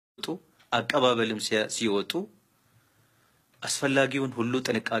አቀባበልም ሲወጡ አስፈላጊውን ሁሉ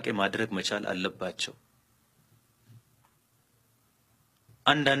ጥንቃቄ ማድረግ መቻል አለባቸው።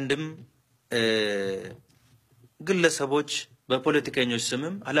 አንዳንድም ግለሰቦች በፖለቲከኞች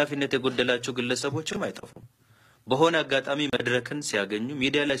ስምም ኃላፊነት የጎደላቸው ግለሰቦችም አይጠፉም። በሆነ አጋጣሚ መድረክን ሲያገኙ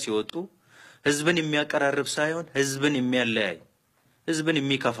ሚዲያ ላይ ሲወጡ ህዝብን የሚያቀራርብ ሳይሆን ህዝብን የሚያለያይ ህዝብን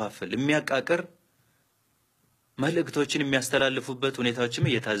የሚከፋፍል የሚያቃቅር መልእክቶችን የሚያስተላልፉበት ሁኔታዎችም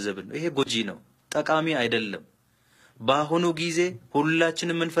እየታዘብን ነው። ይሄ ጎጂ ነው፣ ጠቃሚ አይደለም። በአሁኑ ጊዜ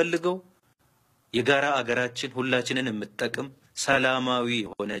ሁላችንም የምንፈልገው የጋራ አገራችን ሁላችንን የምትጠቅም ሰላማዊ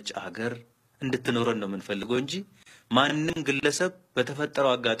የሆነች አገር እንድትኖረን ነው የምንፈልገው እንጂ ማንንም ግለሰብ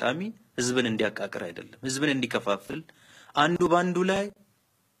በተፈጠረው አጋጣሚ ህዝብን እንዲያቃቅር አይደለም፣ ህዝብን እንዲከፋፍል አንዱ ባንዱ ላይ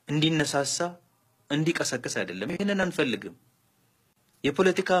እንዲነሳሳ እንዲቀሰቅስ አይደለም። ይሄንን አንፈልግም።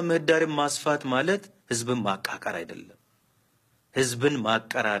 የፖለቲካ ምህዳርን ማስፋት ማለት ህዝብን ማቃቀር አይደለም፣ ህዝብን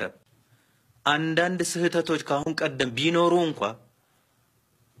ማቀራረብ። አንዳንድ ስህተቶች ካሁን ቀደም ቢኖሩ እንኳን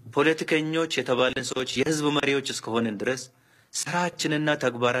ፖለቲከኞች የተባለን ሰዎች የህዝብ መሪዎች እስከሆነን ድረስ ስራችንና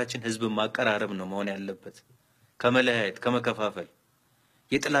ተግባራችን ህዝብን ማቀራረብ ነው መሆን ያለበት። ከመለያየት ከመከፋፈል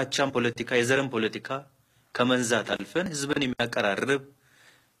የጥላቻን ፖለቲካ የዘርን ፖለቲካ ከመንዛት አልፈን ህዝብን የሚያቀራርብ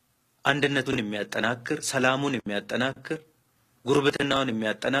አንድነቱን የሚያጠናክር ሰላሙን የሚያጠናክር ጉርብትናውን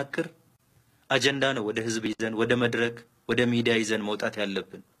የሚያጠናክር አጀንዳ ነው ወደ ህዝብ ይዘን ወደ መድረክ ወደ ሚዲያ ይዘን መውጣት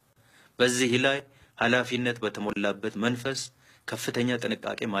ያለብን። በዚህ ላይ ኃላፊነት በተሞላበት መንፈስ ከፍተኛ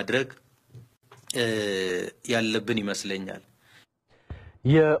ጥንቃቄ ማድረግ ያለብን ይመስለኛል።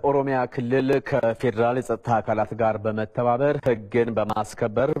 የኦሮሚያ ክልል ከፌደራል የጸጥታ አካላት ጋር በመተባበር ህግን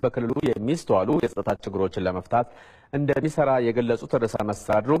በማስከበር በክልሉ የሚስተዋሉ የጸጥታ ችግሮችን ለመፍታት እንደሚሰራ የገለጹት ርዕሰ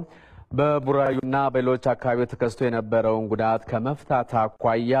መስተዳድሩ በቡራዩና በሌሎች አካባቢዎች ተከስቶ የነበረውን ጉዳት ከመፍታት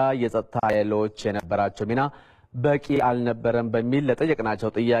አኳያ የጸጥታ ኃይሎች የነበራቸው ሚና በቂ አልነበረም በሚል ለጠየቅናቸው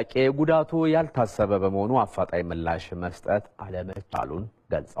ጥያቄ ጉዳቱ ያልታሰበ በመሆኑ አፋጣኝ ምላሽ መስጠት አለመቻሉን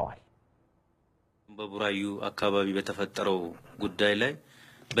ገልጸዋል። በቡራዩ አካባቢ በተፈጠረው ጉዳይ ላይ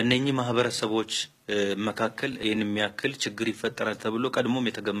በእነኚህ ማህበረሰቦች መካከል ይህን የሚያክል ችግር ይፈጠራል ተብሎ ቀድሞም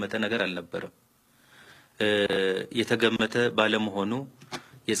የተገመተ ነገር አልነበረም። የተገመተ ባለመሆኑ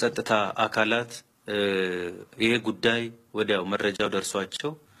የጸጥታ አካላት ይሄ ጉዳይ ወዲያው መረጃው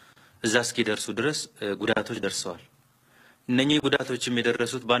ደርሷቸው እዛ እስኪደርሱ ድረስ ጉዳቶች ደርሰዋል። እነኚህ ጉዳቶችም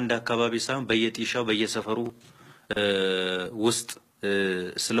የደረሱት በአንድ አካባቢ ሳይሆን በየጢሻው በየሰፈሩ ውስጥ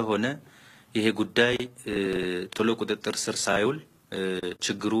ስለሆነ ይሄ ጉዳይ ቶሎ ቁጥጥር ስር ሳይውል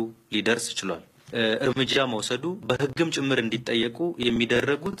ችግሩ ሊደርስ ይችላል። እርምጃ መውሰዱ በህግም ጭምር እንዲጠየቁ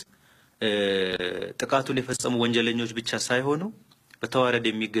የሚደረጉት ጥቃቱን የፈጸሙ ወንጀለኞች ብቻ ሳይሆኑ በተዋረድ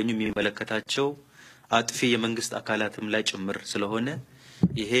የሚገኙ የሚመለከታቸው አጥፊ የመንግስት አካላትም ላይ ጭምር ስለሆነ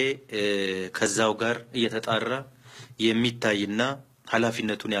ይሄ ከዛው ጋር እየተጣራ የሚታይና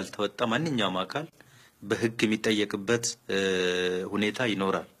ኃላፊነቱን ያልተወጣ ማንኛውም አካል በህግ የሚጠየቅበት ሁኔታ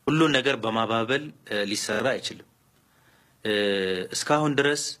ይኖራል። ሁሉ ነገር በማባበል ሊሰራ አይችልም። እስካሁን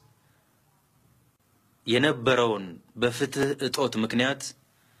ድረስ የነበረውን በፍትህ እጦት ምክንያት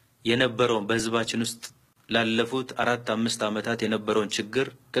የነበረውን በህዝባችን ውስጥ ላለፉት 4-5 ዓመታት የነበረውን ችግር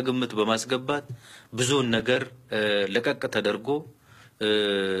ከግምት በማስገባት ብዙውን ነገር ለቀቅ ተደርጎ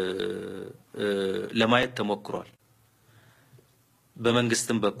ለማየት ተሞክሯል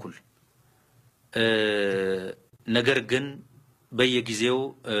በመንግስትም በኩል። ነገር ግን በየጊዜው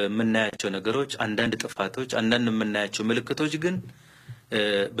የምናያቸው ነገሮች አንዳንድ ጥፋቶች አንዳንድ የምናያቸው ምልክቶች ግን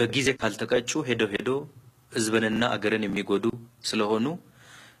በጊዜ ካልተቀጩ ሄዶ ህዝብንና አገርን የሚጎዱ ስለሆኑ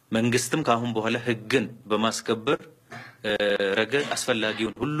መንግስትም ካሁን በኋላ ህግን በማስከበር ረገድ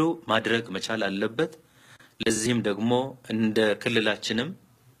አስፈላጊውን ሁሉ ማድረግ መቻል አለበት። ለዚህም ደግሞ እንደ ክልላችንም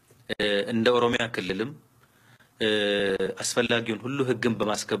እንደ ኦሮሚያ ክልልም አስፈላጊውን ሁሉ ህግን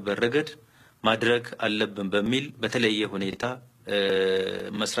በማስከበር ረገድ ማድረግ አለብን በሚል በተለየ ሁኔታ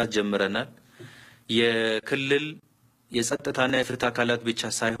መስራት ጀምረናል። የክልል የጸጥታና የፍትህ አካላት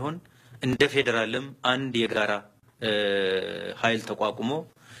ብቻ ሳይሆን እንደ ፌደራልም አንድ የጋራ ኃይል ተቋቁሞ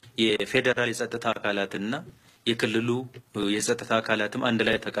የፌደራል የጸጥታ አካላትና የክልሉ የጸጥታ አካላትም አንድ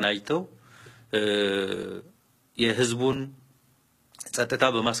ላይ ተቀናጅተው የህዝቡን ጸጥታ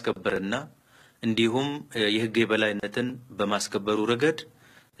በማስከበርና እንዲሁም የህግ የበላይነትን በማስከበሩ ረገድ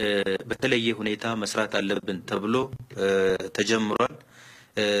በተለየ ሁኔታ መስራት አለብን ተብሎ ተጀምሯል።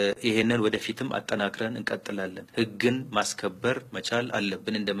 ይሄንን ወደፊትም አጠናክረን እንቀጥላለን። ህግን ማስከበር መቻል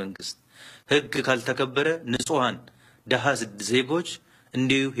አለብን እንደ መንግስት። ህግ ካልተከበረ ንጹሃን ደሃ ዜጎች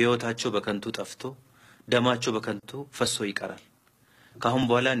እንዲሁ ህይወታቸው በከንቱ ጠፍቶ ደማቸው በከንቱ ፈሶ ይቀራል። ካሁን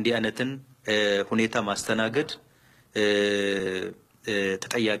በኋላ እንዲህ አይነትን ሁኔታ ማስተናገድ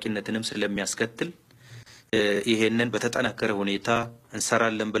ተጠያቂነትንም ስለሚያስከትል ይሄንን በተጠናከረ ሁኔታ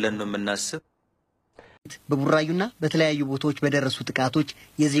እንሰራለን ብለን ነው የምናስብ። በቡራዩና በተለያዩ ቦታዎች በደረሱ ጥቃቶች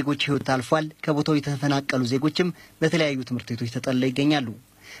የዜጎች ሕይወት አልፏል። ከቦታው የተፈናቀሉ ዜጎችም በተለያዩ ትምህርት ቤቶች ተጠልለው ይገኛሉ።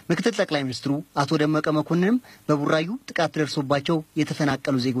 ምክትል ጠቅላይ ሚኒስትሩ አቶ ደመቀ መኮንንም በቡራዩ ጥቃት ደርሶባቸው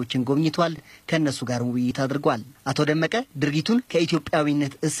የተፈናቀሉ ዜጎችን ጎብኝተዋል። ከነሱ ጋር ውይይት አድርጓል። አቶ ደመቀ ድርጊቱን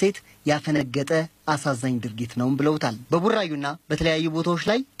ከኢትዮጵያዊነት እሴት ያፈነገጠ አሳዛኝ ድርጊት ነው ብለውታል። በቡራዩና በተለያዩ ቦታዎች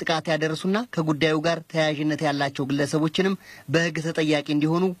ላይ ጥቃት ያደረሱና ከጉዳዩ ጋር ተያያዥነት ያላቸው ግለሰቦችንም በሕግ ተጠያቂ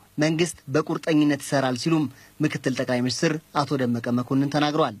እንዲሆኑ መንግስት በቁርጠኝነት ይሰራል ሲሉም ምክትል ጠቅላይ ሚኒስትር አቶ ደመቀ መኮንን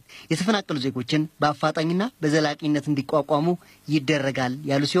ተናግረዋል። የተፈናቀሉ ዜጎችን በአፋጣኝና በዘላቂነት እንዲቋቋሙ ይደረጋል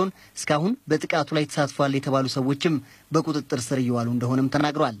ያሉ ሲሆን እስካሁን በጥቃቱ ላይ ተሳትፈዋል የተባሉ ሰዎችም በቁጥጥር ስር እየዋሉ እንደሆነም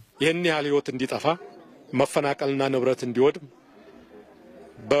ተናግረዋል። ይህን ያህል ሕይወት እንዲጠፋ መፈናቀልና ንብረት እንዲወድም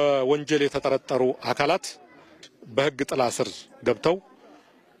በወንጀል የተጠረጠሩ አካላት በሕግ ጥላ ስር ገብተው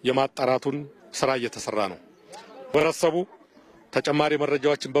የማጣራቱን ስራ እየተሰራ ነው። ህብረተሰቡ ተጨማሪ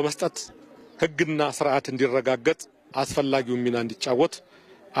መረጃዎችን በመስጠት ሕግና ስርዓት እንዲረጋገጥ አስፈላጊውን ሚና እንዲጫወት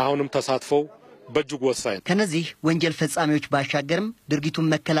አሁንም ተሳትፈው በእጅጉ ወሳኝ ነው። ከነዚህ ወንጀል ፈጻሚዎች ባሻገርም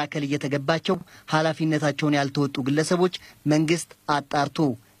ድርጊቱን መከላከል እየተገባቸው ኃላፊነታቸውን ያልተወጡ ግለሰቦች መንግስት አጣርቶ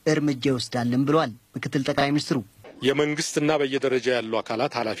እርምጃ ይወስዳልን ብለዋል ምክትል ጠቅላይ ሚኒስትሩ። የመንግስትና በየደረጃ ያሉ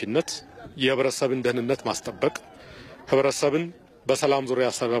አካላት ኃላፊነት የህብረተሰብን ደህንነት ማስጠበቅ፣ ህብረተሰብን በሰላም ዙሪያ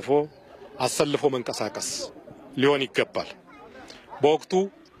አሰልፎ መንቀሳቀስ ሊሆን ይገባል። በወቅቱ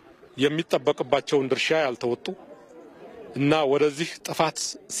የሚጠበቅባቸውን ድርሻ ያልተወጡ እና ወደዚህ ጥፋት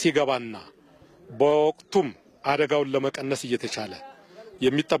ሲገባና በወቅቱም አደጋውን ለመቀነስ እየተቻለ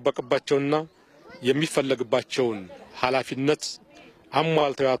የሚጠበቅባቸውና የሚፈለግባቸውን ኃላፊነት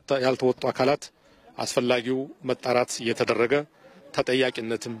አሟልተው ያልተወጡ አካላት አስፈላጊው መጣራት እየተደረገ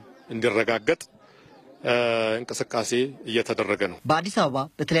ተጠያቂነትም እንዲረጋገጥ እንቅስቃሴ እየተደረገ ነው። በአዲስ አበባ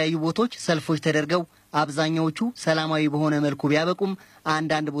በተለያዩ ቦታዎች ሰልፎች ተደርገው አብዛኛዎቹ ሰላማዊ በሆነ መልኩ ቢያበቁም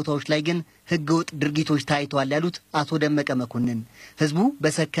አንዳንድ ቦታዎች ላይ ግን ህገወጥ ድርጊቶች ታይተዋል ያሉት አቶ ደመቀ መኮንን ህዝቡ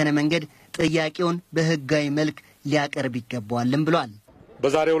በሰከነ መንገድ ጥያቄውን በህጋዊ መልክ ሊያቀርብ ይገባዋልም ብሏል።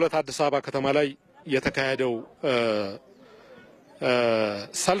 በዛሬው ዕለት አዲስ አበባ ከተማ ላይ የተካሄደው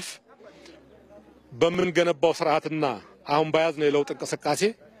ሰልፍ በምንገነባው ስርዓትና አሁን በያዝነው የለውጥ እንቅስቃሴ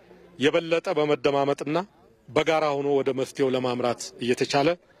የበለጠ በመደማመጥና በጋራ ሆኖ ወደ መፍትሄው ለማምራት እየተቻለ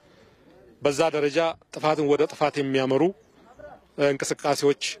በዛ ደረጃ ጥፋትን ወደ ጥፋት የሚያመሩ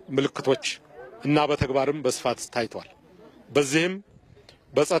እንቅስቃሴዎች፣ ምልክቶች እና በተግባርም በስፋት ታይቷል። በዚህም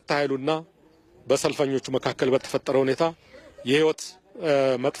በጸጥታ ኃይሉና በሰልፈኞቹ መካከል በተፈጠረ ሁኔታ የህይወት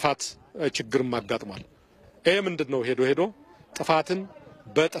መጥፋት ችግርም አጋጥሟል። ይሄ ምንድነው? ሄዶ ጥፋትን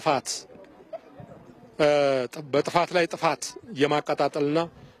በጥፋት ላይ ጥፋት የማቀጣጠልና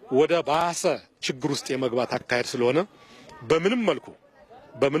ወደ ባሰ ችግር ውስጥ የመግባት አካሄድ ስለሆነ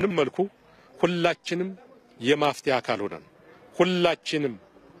በምንም መልኩ ሁላችንም የማፍትሄ አካል ሆነን ሁላችንም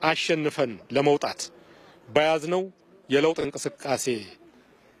አሸንፈን ለመውጣት በያዝነው የለውጥ እንቅስቃሴ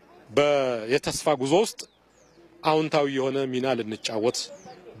የተስፋ ጉዞ ውስጥ አዎንታዊ የሆነ ሚና ልንጫወት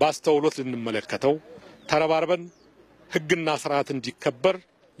ባስተውሎት ልንመለከተው ተረባርበን ሕግና ስርዓት እንዲከበር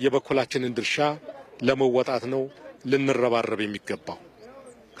የበኩላችንን ድርሻ ለመወጣት ነው ልንረባረብ የሚገባው።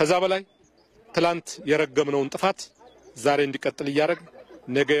 ከዛ በላይ ትላንት የረገምነውን ጥፋት ዛሬ እንዲቀጥል እያደረግን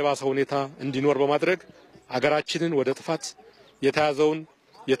ነገ የባሰ ሁኔታ እንዲኖር በማድረግ አገራችንን ወደ ጥፋት የተያዘውን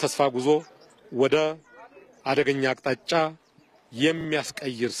የተስፋ ጉዞ ወደ አደገኛ አቅጣጫ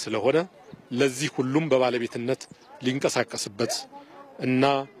የሚያስቀይር ስለሆነ ለዚህ ሁሉም በባለቤትነት ሊንቀሳቀስበት እና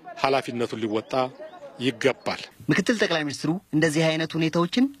ኃላፊነቱን ሊወጣ ይገባል። ምክትል ጠቅላይ ሚኒስትሩ እንደዚህ አይነት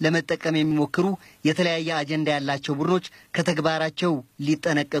ሁኔታዎችን ለመጠቀም የሚሞክሩ የተለያየ አጀንዳ ያላቸው ቡድኖች ከተግባራቸው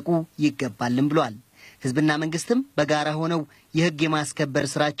ሊጠነቀቁ ይገባልም ብሏል። ህዝብና መንግስትም በጋራ ሆነው የህግ የማስከበር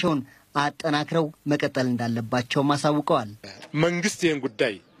ስራቸውን አጠናክረው መቀጠል እንዳለባቸው ማሳውቀዋል። መንግስት ይህን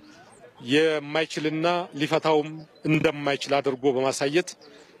ጉዳይ የማይችልና ሊፈታውም እንደማይችል አድርጎ በማሳየት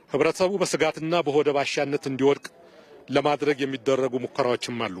ህብረተሰቡ በስጋትና በሆደ ባሻነት እንዲወድቅ ለማድረግ የሚደረጉ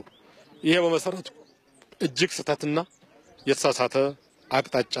ሙከራዎችም አሉ። ይሄ በመሰረቱ እጅግ ስህተትና የተሳሳተ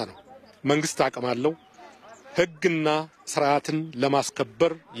አቅጣጫ ነው። መንግስት አቅም አለው። ህግና ስርዓትን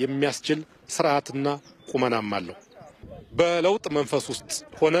ለማስከበር የሚያስችል ስርዓትና ቁመናም አለው። በለውጥ መንፈስ ውስጥ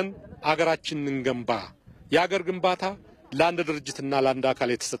ሆነን አገራችንን ገንባ። የአገር ግንባታ ለአንድ ድርጅትና ለአንድ አካል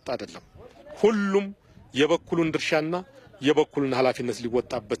የተሰጠ አይደለም። ሁሉም የበኩሉን ድርሻና የበኩሉን ኃላፊነት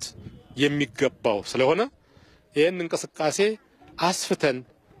ሊወጣበት የሚገባው ስለሆነ ይህን እንቅስቃሴ አስፍተን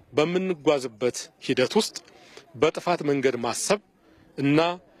በምንጓዝበት ሂደት ውስጥ በጥፋት መንገድ ማሰብ እና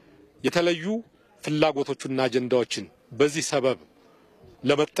የተለዩ ፍላጎቶችና አጀንዳዎችን በዚህ ሰበብ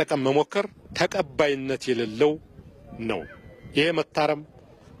ለመጠቀም መሞከር ተቀባይነት የሌለው ነው። ይሄ መታረም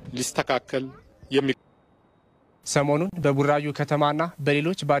ሊስተካከል ሰሞኑን በቡራዩ ከተማና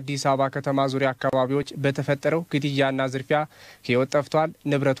በሌሎች በአዲስ አበባ ከተማ ዙሪያ አካባቢዎች በተፈጠረው ግድያና ዝርፊያ ሕይወት ጠፍቷል፣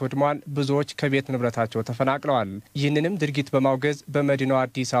 ንብረት ወድሟል፣ ብዙዎች ከቤት ንብረታቸው ተፈናቅለዋል። ይህንንም ድርጊት በማውገዝ በመዲናዋ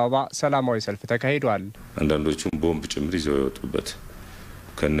አዲስ አበባ ሰላማዊ ሰልፍ ተካሂዷል። አንዳንዶቹም ቦምብ ጭምር ይዘው የወጡበት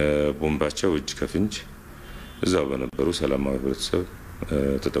ከነ ቦምባቸው እጅ ከፍንጅ እዛው በነበሩ ሰላማዊ ህብረተሰብ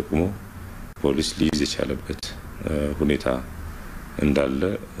ተጠቁሞ ፖሊስ ሊይዝ የቻለበት ሁኔታ እንዳለ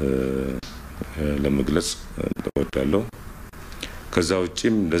ለመግለጽ እወዳለሁ። ከዛ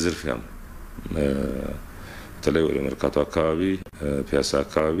ውጪም ለዝርፊያም በተለይ ወደ መርካቶ አካባቢ ፒያሳ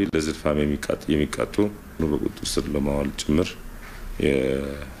አካባቢ ለዝርፋም የሚቃጡ በቁጥጥር ስር ለማዋል ጭምር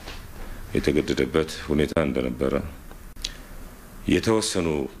የተገደደበት ሁኔታ እንደነበረ የተወሰኑ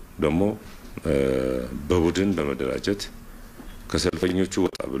ደግሞ በቡድን በመደራጀት ከሰልፈኞቹ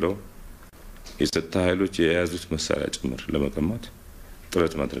ወጣ ብለው የጸጥታ ኃይሎች የያዙት መሳሪያ ጭምር ለመቀማት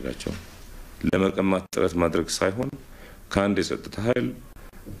ጥረት ማድረጋቸው ለመቀማት ጥረት ማድረግ ሳይሆን ከአንድ የጸጥታ ኃይል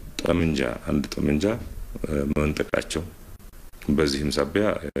አንድ ጠመንጃ መንጠቃቸው በዚህም ሳቢያ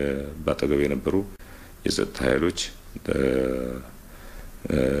ባጠገብ የነበሩ የጸጥታ ኃይሎች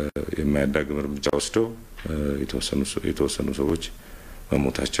የማያዳግም እርምጃ ወስደው የተወሰኑ ሰዎች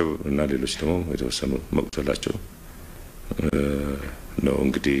መሞታቸው እና ሌሎች ደግሞ የተወሰኑ መቁሰላቸው ነው።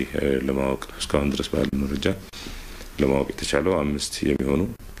 እንግዲህ ለማወቅ እስካሁን ድረስ ባለ መረጃ ለማወቅ የተቻለው 5 የሚሆኑ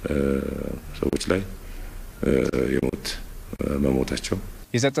ሰዎች ላይ የሞት መሞታቸው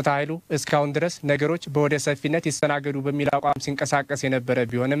የጸጥታ ኃይሉ እስካሁን ድረስ ነገሮች በወደ ሰፊነት ይስተናገዱ በሚል አቋም ሲንቀሳቀስ የነበረ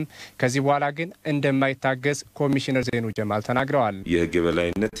ቢሆንም ከዚህ በኋላ ግን እንደማይታገስ ኮሚሽነር ዘይኑ ጀማል ተናግረዋል። የህግ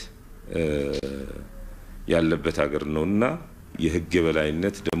የበላይነት ያለበት ሀገር ነውና የህግ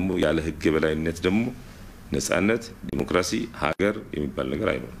የበላይነት ደግሞ ያለ ህግ የበላይነት ደግሞ ነጻነት ዲሞክራሲ ሀገር የሚባል ነገር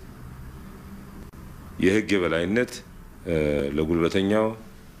አይኖርም። የህግ የበላይነት ለጉልበተኛውም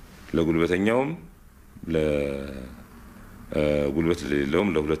ለጉልበት ለሌለውም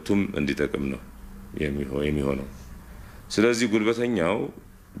ለሁለቱም እንዲጠቅም ነው የሚሆነው። ስለዚህ ጉልበተኛው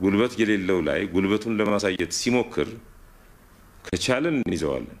ጉልበት የሌለው ላይ ጉልበቱን ለማሳየት ሲሞክር ከቻለን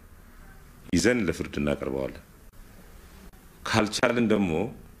እንይዘዋለን፣ ይዘን ለፍርድ እናቀርበዋለን። ካልቻለን ደግሞ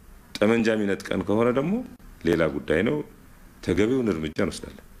ጠመንጃ የሚነጥቀን ከሆነ ደግሞ ሌላ ጉዳይ ነው፣ ተገቢውን እርምጃ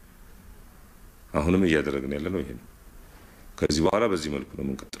እንወስዳለን። አሁንም እያደረግን ያለ ነው ይሄ ነው። ከዚህ በኋላ በዚህ መልኩ ነው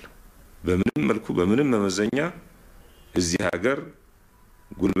የምንቀጥለው። በምንም መልኩ በምንም መመዘኛ እዚህ ሀገር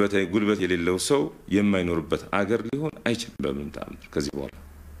ጉልበት የሌለው ሰው የማይኖርበት ሀገር ሊሆን አይችልም በምንም ተአምር ከዚህ በኋላ።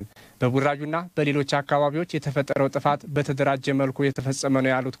 በቡራዩና በሌሎች አካባቢዎች የተፈጠረው ጥፋት በተደራጀ መልኩ የተፈጸመ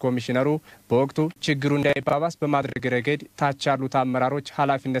ነው ያሉት ኮሚሽነሩ በወቅቱ ችግሩ እንዳይባባስ በማድረግ ረገድ ታች ያሉት አመራሮች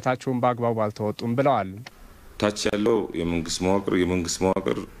ኃላፊነታቸውን በአግባቡ አልተወጡም ብለዋል። ታች ያለው የመንግስት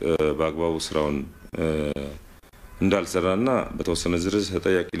መዋቅር በአግባቡ ስራውን እንዳልሰራና በተወሰነ ዝርዝር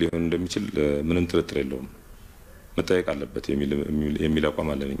ተጠያቂ ሊሆን እንደሚችል ምንም ጥርጥር የለውም። መጠየቅ አለበት የሚል አቋም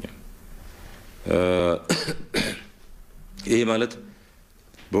አለን እኛ። ይሄ ማለት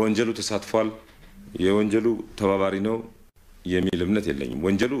በወንጀሉ ተሳትፏል፣ የወንጀሉ ተባባሪ ነው የሚል እምነት የለኝም።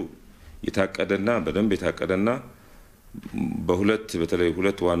 ወንጀሉ የታቀደና በደንብ የታቀደና በተለይ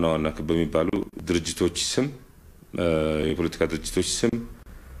ሁለት ዋና ክብ በሚባሉ ድርጅቶች ስም የፖለቲካ ድርጅቶች ስም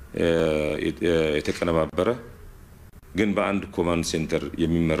የተቀነባበረ ግን በአንድ ኮማንድ ሴንተር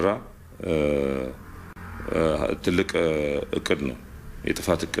የሚመራ ትልቅ እቅድ ነው፣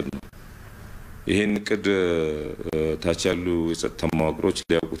 የጥፋት እቅድ ነው። ይሄን እቅድ ታች ያሉ የጸጥታ መዋቅሮች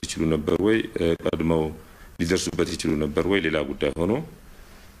ሊያውቁት ይችሉ ነበር ወይ፣ ቀድመው ሊደርሱበት ይችሉ ነበር ወይ ሌላ ጉዳይ ሆኖ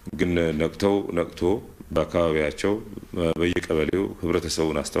ግን ነቅቶ በአካባቢያቸው በየቀበሌው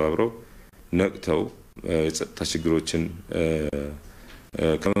ህብረተሰቡን አስተባብረው ነቅተው የጸጥታ ችግሮችን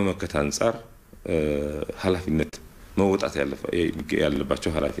ከመመከት አንጻር ኃላፊነት መወጣት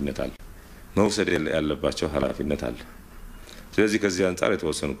ያለባቸው ኃላፊነት አለ፣ መውሰድ ያለባቸው ኃላፊነት አለ። ስለዚህ ከዚህ አንጻር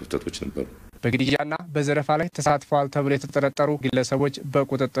የተወሰኑ ክፍተቶች ነበሩ። በግድያና በዘረፋ ላይ ተሳትፈዋል ተብሎ የተጠረጠሩ ግለሰቦች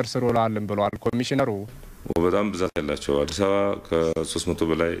በቁጥጥር ስር ውለዋል ብለዋል ኮሚሽነሩ። በጣም ብዛት ያላቸው አዲስ አበባ ከ300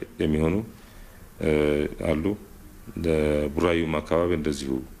 በላይ የሚሆኑ አሉ። ቡራዩም አካባቢ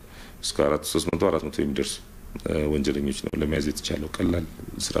እንደዚሁ እስከ 300-400 የሚደርሱ ወንጀለኞች ነው ለመያዝ የተቻለው። ቀላል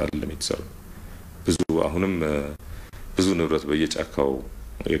ስራ አይደለም የተሰራው። አሁንም ብዙ ንብረት በየጫካው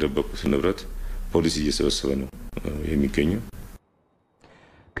የደበቁት ንብረት ፖሊስ እየሰበሰበ ነው የሚገኘው።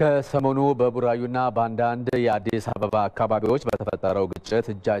 ከሰሞኑ በቡራዩና በአንዳንድ የአዲስ አበባ አካባቢዎች በተፈጠረው ግጭት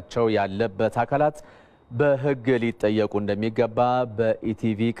እጃቸው ያለበት አካላት በሕግ ሊጠየቁ እንደሚገባ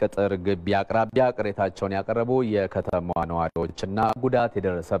በኢቲቪ ቅጥር ግቢ አቅራቢያ ቅሬታቸውን ያቀረቡ የከተማዋ ነዋሪዎችና ጉዳት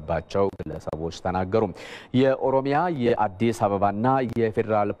የደረሰባቸው ግለሰቦች ተናገሩ። የኦሮሚያ የአዲስ አበባና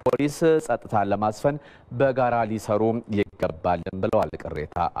የፌዴራል ፖሊስ ጸጥታን ለማስፈን በጋራ ሊሰሩ ይገባል ብለዋል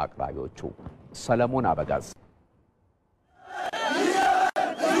ቅሬታ አቅራቢዎቹ። ሰለሞን አበጋዝ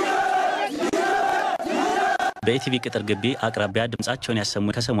በኢቲቪ ቅጥር ግቢ አቅራቢያ ድምጻቸውን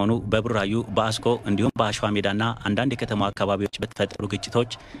ያሰሙ ከሰሞኑ በቡራዩ በአስኮ እንዲሁም በአሸዋ ሜዳና አንዳንድ የከተማ አካባቢዎች በተፈጠሩ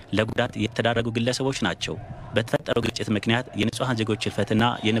ግጭቶች ለጉዳት የተዳረጉ ግለሰቦች ናቸው። በተፈጠረው ግጭት ምክንያት የንጹሃን ዜጎች ህልፈትና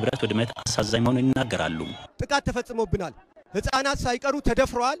የንብረት ውድመት አሳዛኝ መሆኑን ይናገራሉ። ጥቃት ተፈጽሞብናል። ህፃናት ሳይቀሩ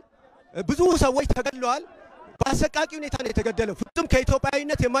ተደፍረዋል። ብዙ ሰዎች ተገድለዋል። በአሰቃቂ ሁኔታ ነው የተገደለው። ፍጹም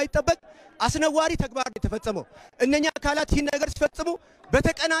ከኢትዮጵያዊነት የማይጠበቅ አስነዋሪ ተግባር ነው የተፈጸመው። እነኛ አካላት ይህን ነገር ሲፈጽሙ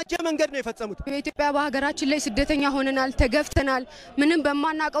በተቀናጀ መንገድ ነው የፈጸሙት። በኢትዮጵያ በሀገራችን ላይ ስደተኛ ሆነናል፣ ተገፍተናል። ምንም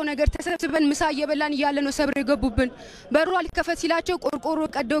በማናቀው ነገር ተሰብስበን ምሳ እየበላን እያለ ነው ሰብር የገቡብን። በሩ ሊከፈት ሲላቸው ቆርቆሮ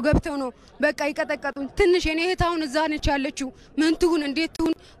ቀደው ገብተው ነው በቃ ይቀጠቀጡን። ትንሽ የኔ እህት አሁን እዛ ነች ያለችው። ምን ትሁን እንዴት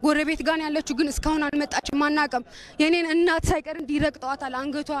ትሁን? ጎረቤት ጋር ያለችው ግን እስካሁን አልመጣችም። ማናቀም የኔን እናት ሳይቀር እንዲረግጠዋታል።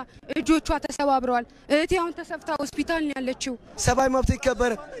 አንገቷ እጆቿ ተሰባብረዋል። እህቴ አሁን ተሰፍታ ሆስፒታል ነው ያለችው። ሰባይ መብት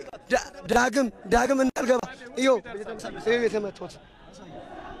ይከበር። ዳግም እንዳልገባ ይው የተመቶት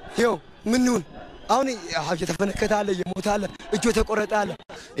ይው ምንውን አሁን የተፈነከታለ የሞታለ እጆ ተቆረጣለ።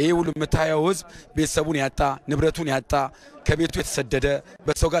 ይሄ ሁሉ የምታየው ህዝብ ቤተሰቡን ያጣ ንብረቱን ያጣ ከቤቱ የተሰደደ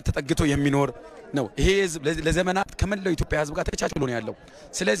በሰው ጋር ተጠግቶ የሚኖር ነው። ይሄ ህዝብ ለዘመናት ከመላው ኢትዮጵያ ህዝብ ጋር ተቻችሎ ነው ያለው።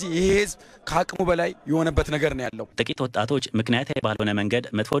 ስለዚህ ይሄ ህዝብ ከአቅሙ በላይ የሆነበት ነገር ነው ያለው። ጥቂት ወጣቶች ምክንያታዊ ባልሆነ መንገድ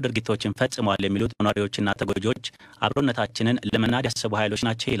መጥፎ ድርጊቶችን ፈጽመዋል የሚሉት ነዋሪዎችና ተጎጂዎች አብሮነታችንን ለመናድ ያሰቡ ኃይሎች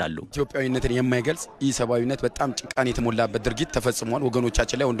ናቸው ይላሉ። ኢትዮጵያዊነትን የማይገልጽ ኢሰብአዊነት በጣም ጭካኔ የተሞላበት ድርጊት ተፈጽሟል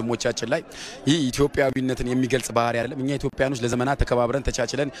ወገኖቻችን ላይ ወንድሞቻችን ላይ። ይህ ኢትዮጵያዊነትን የሚገልጽ ባህሪ አይደለም። እኛ ኢትዮጵያኖች ለዘመናት ተከባብረን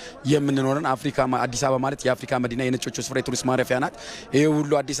ተቻችለን የምንኖረን አፍሪካ አዲስ አበባ ማለት የአፍሪካ መዲና የነጮች ስፍራ የቱሪስት ማረፊያ ናት። ይሄ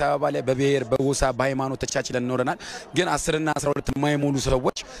ሁሉ አዲስ አበባ ላይ በብሔር በጎሳ በሃይማኖት ተቻችለን ኖረናል። ግን 10 እና 12 የማይሞሉ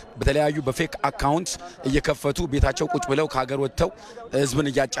ሰዎች በተለያዩ በፌክ አካውንት እየከፈቱ ቤታቸው ቁጭ ብለው ከሀገር ወጥተው ህዝብን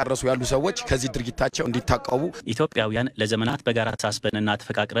እያጫረሱ ያሉ ሰዎች ከዚህ ድርጊታቸው እንዲታቀቡ። ኢትዮጵያውያን ለዘመናት በጋራ ተሳስበንና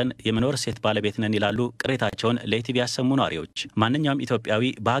ተፈቃቅረን የመኖር ሴት ባለቤት ነን ይላሉ ቅሬታቸውን ለኢቲቪ ያሰሙ ነዋሪዎች። ማንኛውም ኢትዮጵያዊ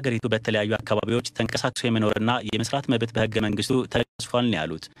በሀገሪቱ በተለያዩ አካባቢዎች ተንቀሳቅሶ የመኖርና የመስራት መብት በህገ መንግስቱ ተጽፏል ነው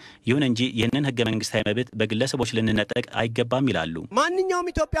ያሉት። ይሁን እንጂ ይህንን ህገ መንግስታዊ መብት በግለሰቦች ልንነጠቅ አይገባም ይላሉ።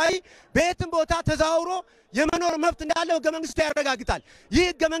 ማንኛውም ኢትዮጵያዊ በየትም ቦታ ተዛውሮ የመኖር መብት እንዳለው ህገ መንግስቱ ያረጋግጣል። ይህ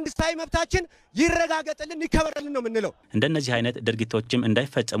ህገ መንግስታዊ መብታችን ይረጋገጥልን ይከበረልን ነው የምንለው። እንደነዚህ አይነት ድርጊቶችም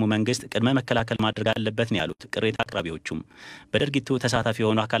እንዳይፈጸሙ መንግስት ቅድመ መከላከል ማድረግ አለበት ነው ያሉት ቅሬታ አቅራቢዎቹም። በድርጊቱ ተሳታፊ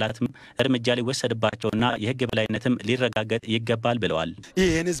የሆኑ አካላትም እርምጃ ሊወሰድባቸውና የህግ የበላይነትም ሊረጋገጥ ይገባል ብለዋል።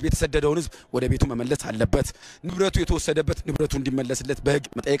 ይህን ህዝብ የተሰደደውን ህዝብ ወደ ቤቱ መመለስ አለበት። ንብረቱ የተወሰደበት ንብረቱ እንዲመለስለት በህግ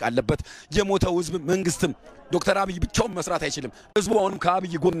መጠየቅ አለበት። የሞተው ህዝብ መንግስትም ዶክተር አብይ ብቻውን መስራት አይችልም። ህዝቡ አሁንም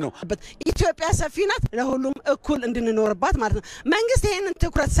ከአብይ ጎን ነው። ኢትዮጵያ ሰፊ ናት፣ ለሁሉም እኩል እንድንኖርባት ማለት ነው። መንግስት ይሄንን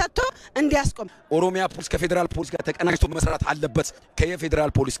ትኩረት ሰጥቶ እንዲያስቆም ኦሮሚያ ፖሊስ ከፌደራል ፖሊስ ጋር ተቀናጅቶ መስራት አለበት።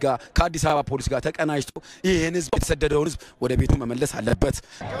 ከፌደራል ፖሊስ ጋር ከአዲስ አበባ ፖሊስ ጋር ተቀናጅቶ ይሄን ህዝብ የተሰደደውን ህዝብ ወደ ቤቱ መመለስ አለበት።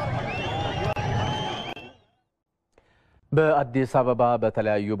 በአዲስ አበባ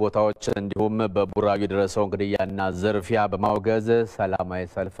በተለያዩ ቦታዎች እንዲሁም በቡራዩ የደረሰው ግድያና ዝርፊያ በማውገዝ ሰላማዊ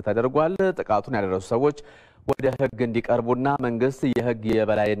ሰልፍ ተደርጓል። ጥቃቱን ያደረሱ ሰዎች ወደ ህግ እንዲቀርቡና መንግስት የህግ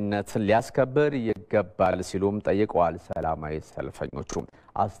የበላይነትን ሊያስከብር ይገባል ሲሉም ጠይቀዋል። ሰላማዊ ሰልፈኞቹ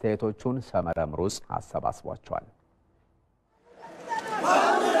አስተያየቶቹን ሰመረ ምሩጽ አሰባስቧቸዋል።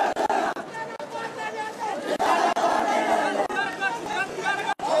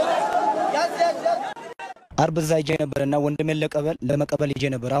 አርብ እዛ ሄጄ ነበርና ወንድሜን ለመቀበል ሄጄ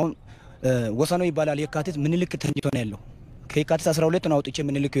ነበር። አሁን ወሰኖ ይባላል የካቲት ምኒልክ ተኝቶ ነው ያለው። ከየካቲት 12 ነው አውጥቼ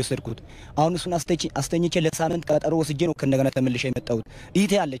ምኒልክ የወሰድኩት። አሁን እሱን አስተኝቼ ለሳምንት ቀጠሮ ወስጄ ነው ከእንደገና ተመልሼ የመጣሁት።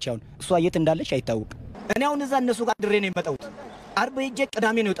 እህቴ አለች፣ አሁን እሷ የት እንዳለች አይታወቅም። እኔ አሁን እዛ እነሱ ጋር ድሬ ነው የመጣሁት። አርብ ሄጄ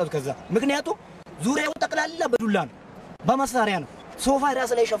ቅዳሜ ነው የወጣሁት ከዛ። ምክንያቱም ዙሪያው ጠቅላላ በዱላ ነው በመሳሪያ ነው። ሶፋ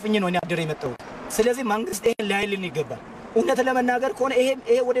ራስ ላይ ሸፍኜ ነው እኔ አድሬ የመጣሁት። ስለዚህ መንግስት ይሄን ሊያይልን ይገባል። እውነት ለመናገር ከሆነ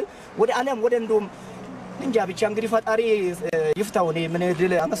ይሄ ወደ ዓለም ወደ እንደውም እንጃ ብቻ እንግዲህ ፈጣሪ ይፍታው። ምን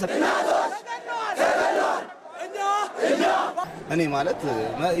ድል አመሰግናለሁ። እኔ ማለት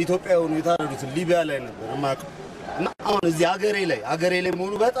ኢትዮጵያውን የታረዱት ሊቢያ ላይ ነበር ማቅ እና አሁን እዚህ አገሬ ላይ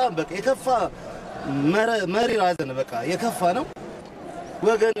ሙሉ በጣም በቃ የከፋ መሪ ራዘን በቃ የከፋ ነው።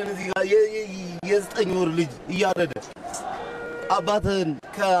 ወገን እዚህ ጋር የ9 ወር ልጅ እያረደ አባትን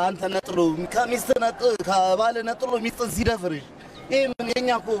ከአንተ ነጥሎ ከሚስት ነጥሎ ከባለ ነጥሎ ሚስትን ሲደፍርሽ ይሄ ምን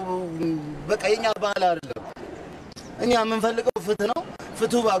የኛኮ በቃ የኛ ባህል አይደለም። እኛ የምንፈልገው ፍትህ ነው።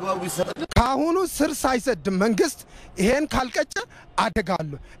 ፍትሁ በአግባቡ ይሰጣል። ካሁኑ ስር ሳይሰድ መንግስት ይሄን ካልቀጨ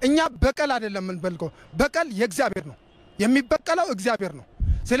አደጋሉ። እኛ በቀል አይደለም የምንፈልገው፣ በቀል የእግዚአብሔር ነው። የሚበቀለው እግዚአብሔር ነው።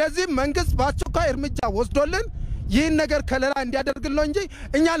 ስለዚህ መንግስት በአስቸኳይ እርምጃ ወስዶልን ይህን ነገር ከለላ እንዲያደርግልን እንጂ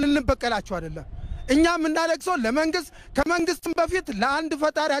እኛ ልንበቀላቸው አይደለም። እኛ የምናለቅሰው ለመንግስት ከመንግስትም በፊት ለአንድ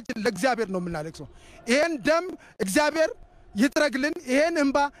ፈጣሪያችን ለእግዚአብሔር ነው የምናለቅሰው። ይሄን ደም እግዚአብሔር ይጥረግልን፣ ይሄን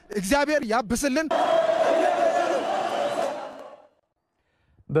እንባ እግዚአብሔር ያብስልን።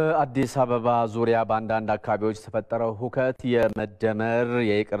 በአዲስ አበባ ዙሪያ በአንዳንድ አካባቢዎች የተፈጠረው ሁከት የመደመር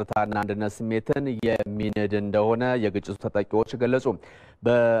የይቅርታና አንድነት ስሜትን የሚንድ እንደሆነ የግጭቱ ተጠቂዎች ገለጹ።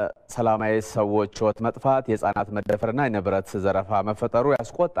 በሰላማዊ ሰዎች ሕይወት መጥፋት፣ የህፃናት መደፈርና የንብረት ዘረፋ መፈጠሩ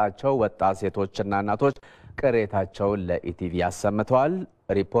ያስቆጣቸው ወጣት ሴቶችና እናቶች ቅሬታቸውን ለኢቲቪ አሰምተዋል።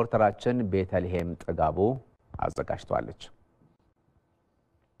 ሪፖርተራችን ቤተልሔም ጥጋቡ አዘጋጅቷለች።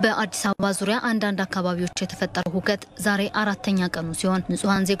 በአዲስ አበባ ዙሪያ አንዳንድ አካባቢዎች የተፈጠረው ሁከት ዛሬ አራተኛ ቀኑ ሲሆን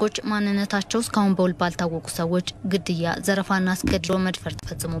ንጹሃን ዜጎች ማንነታቸው እስካሁን በውል ባልታወቁ ሰዎች ግድያ፣ ዘረፋና አስገድዶ መድፈር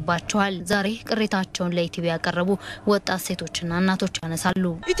ተፈጽሞባቸዋል። ዛሬ ቅሬታቸውን ለኢቲቪ ያቀረቡ ወጣት ሴቶችና እናቶች ያነሳሉ።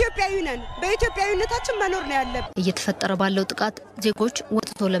 ኢትዮጵያዊ ነን፣ በኢትዮጵያዊነታችን መኖር ነው ያለብን። እየተፈጠረ ባለው ጥቃት ዜጎች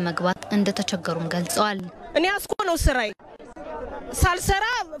ወጥቶ ለመግባት እንደተቸገሩም ገልጸዋል። እኔ አስኮ ነው ስራዬ ሳልሰራ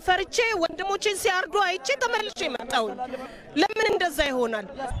ፈርቼ ወንድሞቼን ሲያርዱ አይቼ ተመልሼ መጣሁ። ለምን እንደዛ ይሆናል?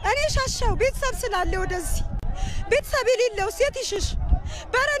 እኔ ሻሻው ቤተሰብ ስላለ ወደዚህ ቤተሰብ የሌለው ሴት ይሽሽ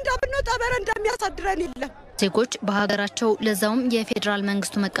በረንዳ ብንወጣ በረንዳ የሚያሳድረን የለም። ዜጎች በሀገራቸው ለዛውም የፌዴራል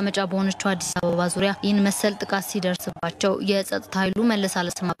መንግስቱ መቀመጫ በሆነችው አዲስ አበባ ዙሪያ ይህን መሰል ጥቃት ሲደርስባቸው የጸጥታ ኃይሉ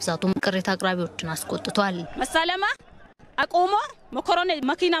መለሳለስ ማብዛቱም ቅሬታ አቅራቢዎችን አስቆጥቷል። መሳለማ አቆሞ መኮሮኒ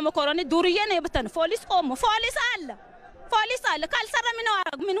መኪና መኮሮኒ ዱርዬ ነው የበተን ፖሊስ ቆሞ ፖሊስ አለ ካልሰራ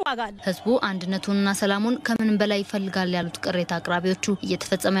ምን ዋጋል? ህዝቡ አንድነቱንና ሰላሙን ከምንም በላይ ይፈልጋል ያሉት ቅሬታ አቅራቢዎቹ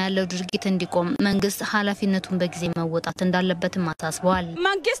እየተፈጸመ ያለው ድርጊት እንዲቆም መንግስት ኃላፊነቱን በጊዜ መወጣት እንዳለበትም አሳስበዋል።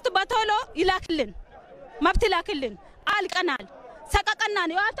 መንግስት በቶሎ ይላክልን፣ መብት ይላክልን። አልቀናል፣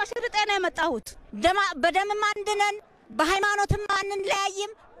 ሰቀቀናን ያው ተሽርጤና የመጣሁት በደምም አንድነን በሃይማኖትም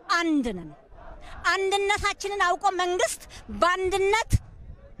አንለያይም፣ አንድነን። አንድነታችንን አውቆ መንግስት በአንድነት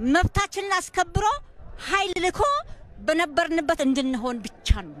መብታችንን አስከብሮ ኃይል ልኮ በነበርንበት እንድንሆን ብቻ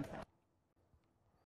ነው።